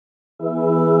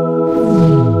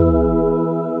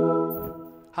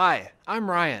Hi, I'm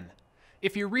Ryan.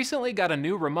 If you recently got a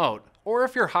new remote, or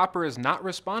if your hopper is not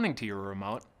responding to your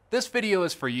remote, this video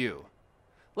is for you.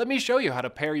 Let me show you how to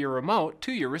pair your remote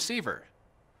to your receiver.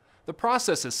 The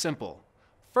process is simple.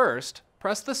 First,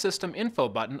 press the System Info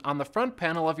button on the front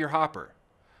panel of your hopper.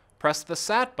 Press the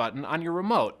SAT button on your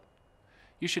remote.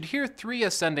 You should hear 3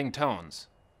 ascending tones.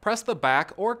 Press the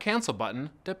back or cancel button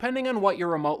depending on what your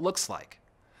remote looks like.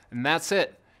 And that's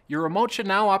it. Your remote should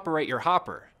now operate your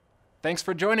hopper. Thanks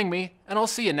for joining me, and I'll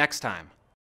see you next time.